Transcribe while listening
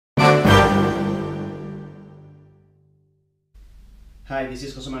Hi, this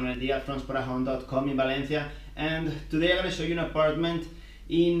is Jose Manuel Diaz from sporahome.com in Valencia, and today I'm going to show you an apartment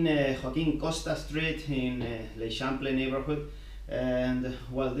in Joaquin Costa Street in L'Eixample neighborhood. And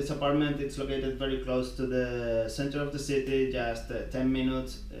well, this apartment it's located very close to the center of the city, just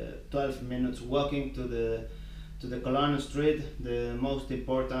 12 minutes walking to the Colón Street, the most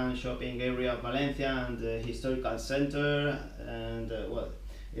important shopping area of Valencia and the historical center. And well,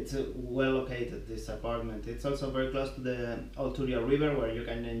 it's well located, this apartment. It's also very close to the Alturia River, where you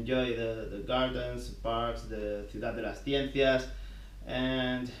can enjoy the gardens, parks, the Ciudad de las Ciencias,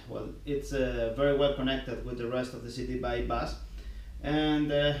 and well, it's very well connected with the rest of the city by bus. And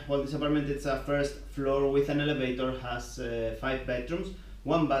well, this apartment, it's a first floor with an elevator, has 5 bedrooms,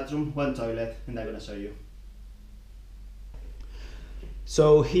 1 bathroom, 1 toilet, and I'm gonna show you.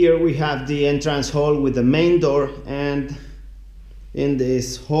 So here we have the entrance hall with the main door, and in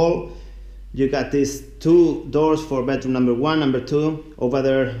this hall you got these 2 doors for bedroom number 1, number 2. Over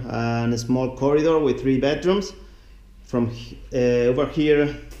there a small corridor with 3 bedrooms. From over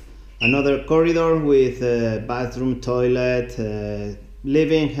here another corridor with bathroom, toilet,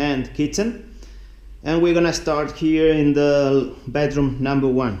 living and kitchen. And we're gonna start here in the bedroom number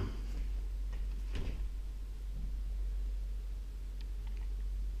 1.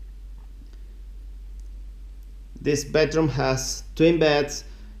 This bedroom has twin beds,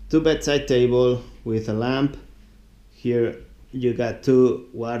 2 bedside table with a lamp. Here you got 2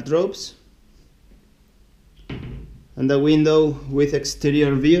 wardrobes and a window with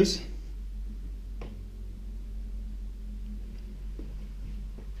exterior views.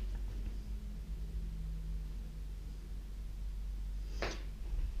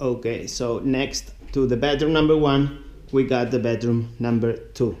 Okay, so next to the bedroom number 1, we got the bedroom number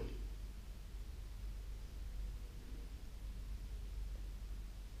 2.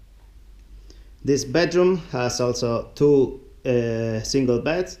 This bedroom has also 2 single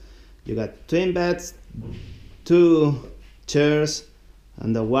beds. You got twin beds, 2 chairs,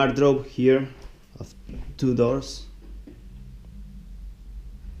 and a wardrobe here of 2 doors.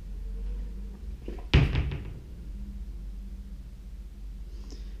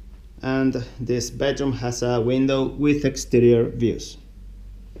 And this bedroom has a window with exterior views.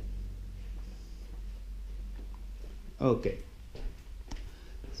 Okay.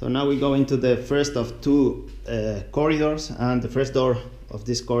 So now we go into the first of 2 corridors, and the first door of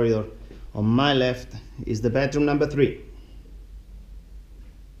this corridor on my left is the bedroom number 3.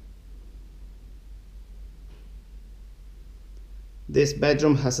 This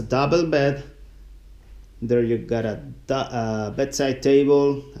bedroom has a double bed. There you got a bedside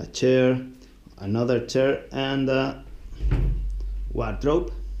table, a chair, another chair, and a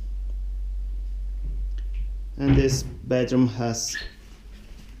wardrobe. And this bedroom has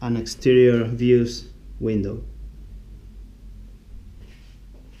an exterior views window.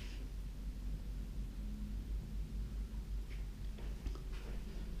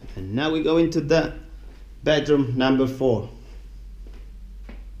 And now we go into the bedroom number 4.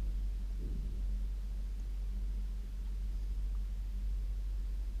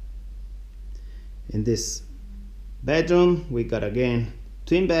 In this bedroom we got again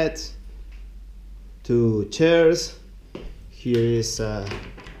twin beds, 2 chairs. Here is a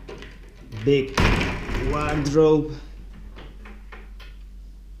big wardrobe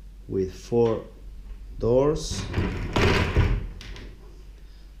with 4 doors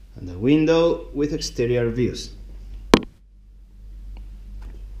and a window with exterior views.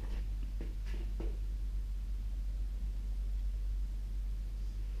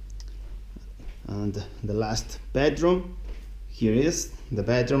 And the last bedroom, here is the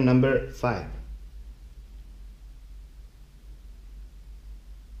bedroom number 5.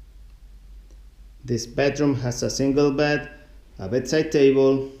 This bedroom has a single bed, a bedside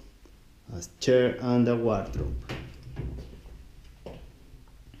table, a chair, and a wardrobe.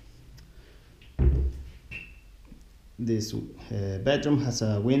 This bedroom has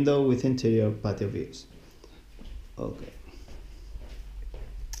a window with interior patio views. Okay.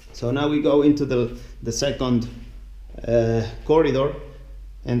 So now we go into the second corridor,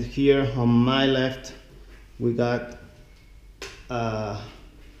 and here on my left we got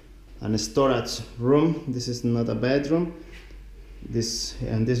a storage room. This is not a bedroom. This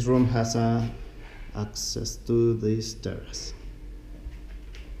room has access to this terrace.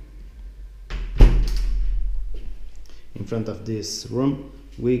 In front of this room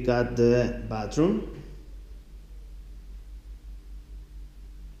we got the bathroom.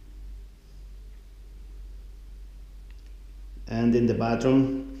 And in the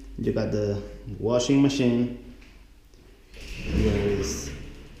bathroom you got the washing machine. There is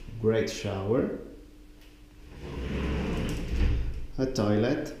great shower. a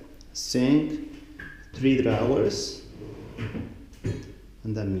toilet, sink, 3 drawers,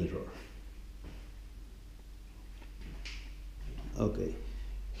 and a mirror. Okay,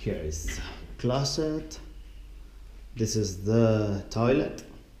 here is closet. This is the toilet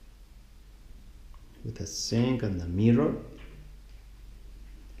with a sink and a mirror.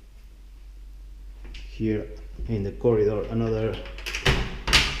 Here in the corridor, another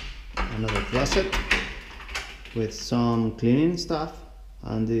closet with some cleaning stuff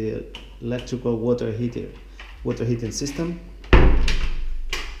and the electrical water heating system,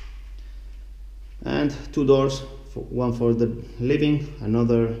 and 2 doors, one for the living,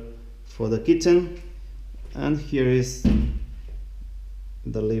 another for the kitchen. And here is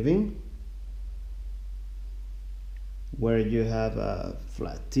the living, where you have a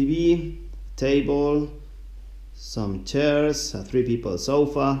flat TV, table, some chairs, a 3-people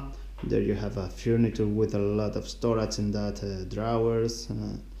sofa. There you have a furniture with a lot of storage in that drawers.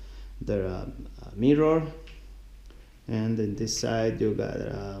 There a mirror, and in this side you got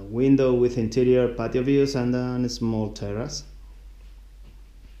a window with interior patio views and a small terrace.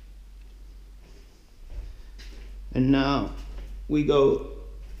 And now we go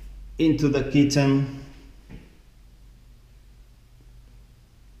into the kitchen.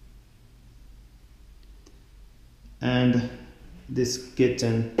 And this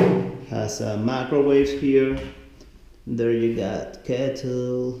kitchen has a microwave here. There you got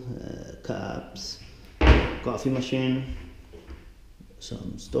kettle, cups, coffee machine,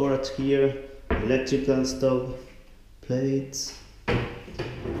 some storage here, electrical stove, plates,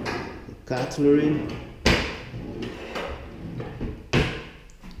 cutlery,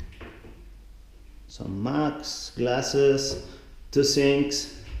 some mugs, glasses, 2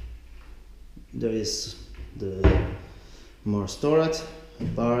 sinks. There is the more storage, a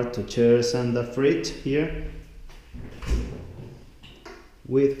bar, 2 chairs, and a fridge here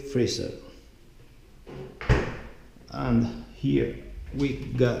with freezer. And here we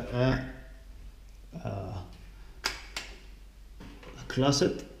got a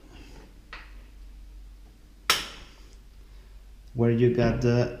closet where you got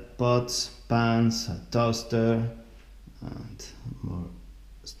the pots, pans, a toaster, and more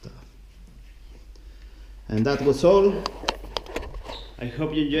stuff. And that was all. I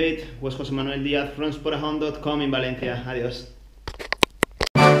hope you enjoyed. Was José Manuel Díaz from sporahome.com in Valencia. Adiós.